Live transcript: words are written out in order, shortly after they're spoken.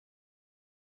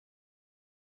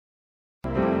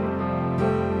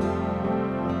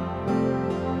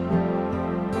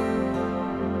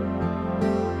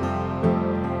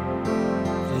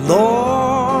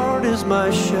is my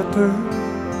shepherd,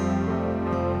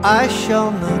 I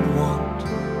shall not want.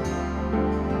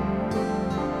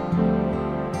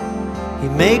 He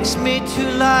makes me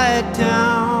to lie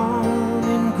down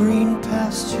in green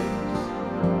pastures.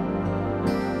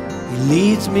 He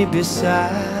leads me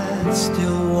beside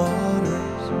still waters.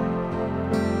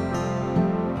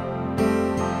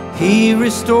 He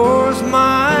restores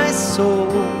my soul,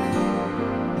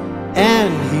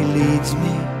 and He leads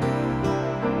me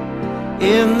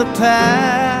in the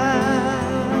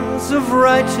paths of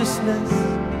righteousness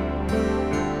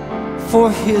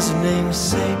for His name's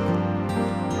sake.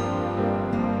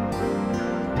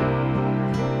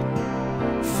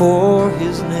 For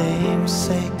His name's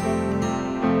sake.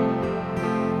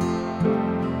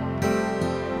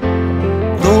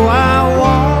 Though I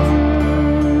walk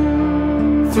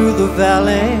through the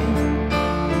valley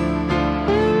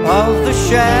of the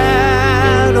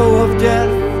shadow of death,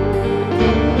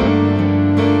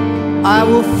 I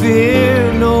will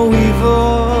fear no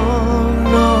evil,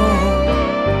 no.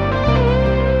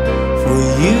 For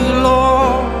You,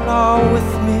 Lord, are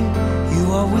with me. You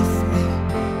are with me.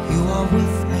 You are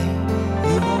with me.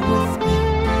 You are with me.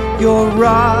 Your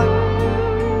rod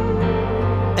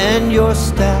and Your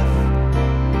staff,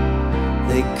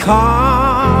 they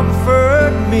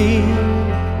comfort me.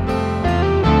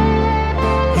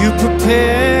 You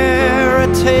prepare a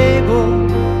table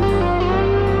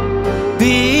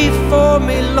before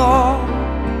me, Lord,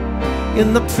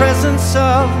 in the presence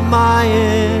of my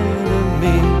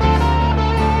enemies.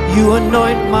 You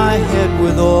anoint my head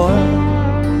with oil,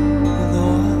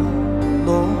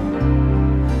 Lord,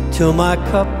 till my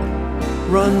cup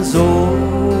runs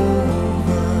over.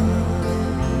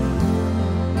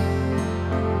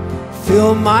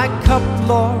 Fill my cup,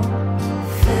 Lord.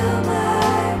 Fill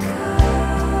my cup.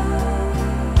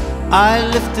 I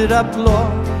lift it up,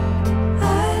 Lord.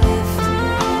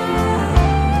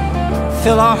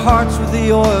 Fill our hearts with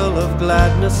the oil of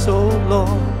gladness, O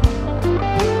Lord,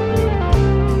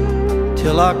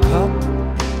 till our cup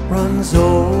runs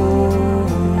over.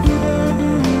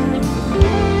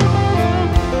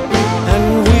 And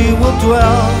we will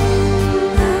dwell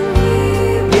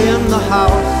in the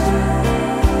house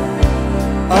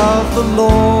of the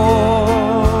Lord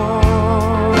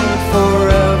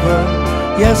forever.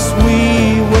 Yes, we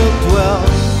will dwell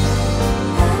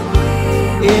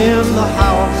in the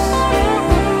house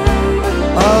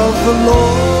of the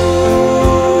Lord.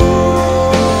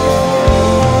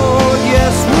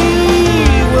 Yes, we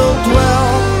will dwell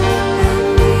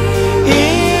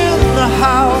in the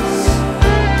house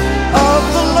of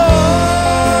the Lord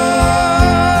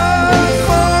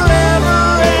forever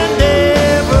and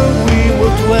ever. We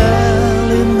will dwell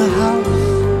in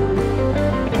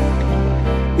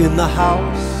the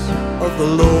house of the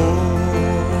Lord.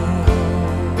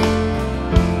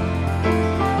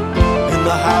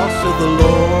 The house of the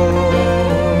Lord,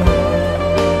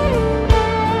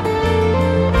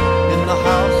 in the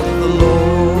house of the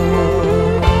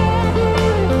Lord,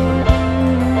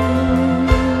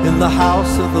 in the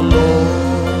house of the Lord.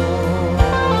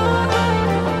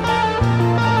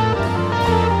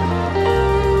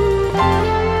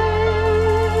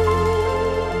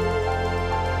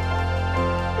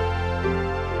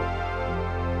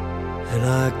 And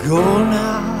I go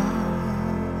now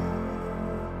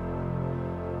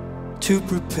to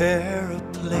prepare a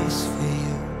place for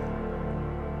You.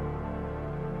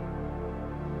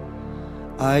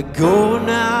 I go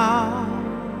now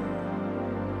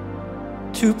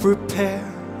to prepare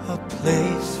a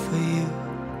place for You,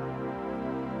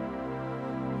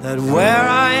 that where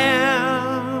I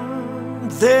am,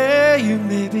 there You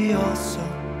may be also.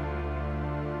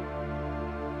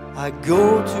 I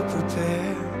go to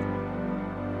prepare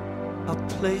a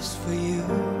place for You.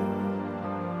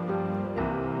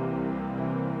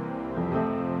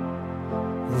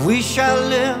 We shall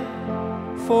live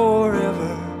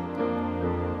forever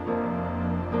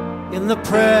in the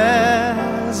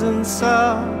presence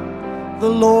of the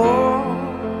Lord.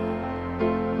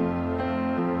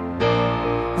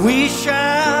 We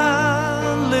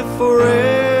shall live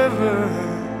forever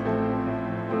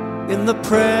in the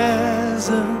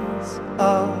presence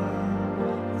of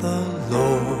the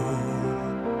Lord.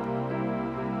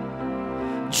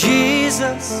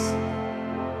 Jesus,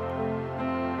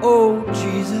 oh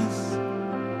Jesus,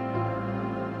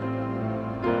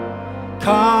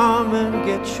 come and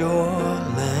get your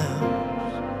lambs.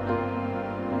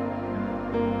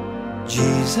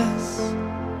 Jesus,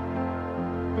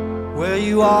 where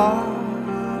You are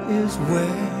is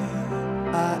where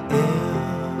I am.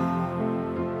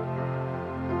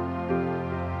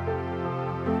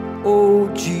 Oh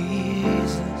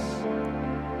Jesus,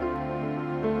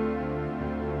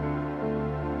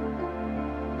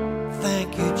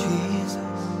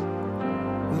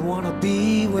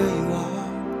 be where you are.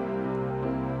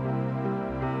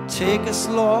 Take us,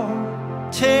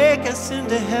 Lord, take us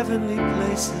into heavenly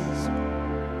places.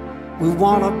 We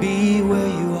want to be where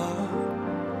you are.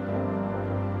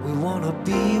 We want to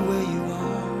be where you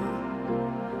are.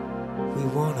 We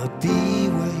want to be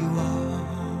where you are.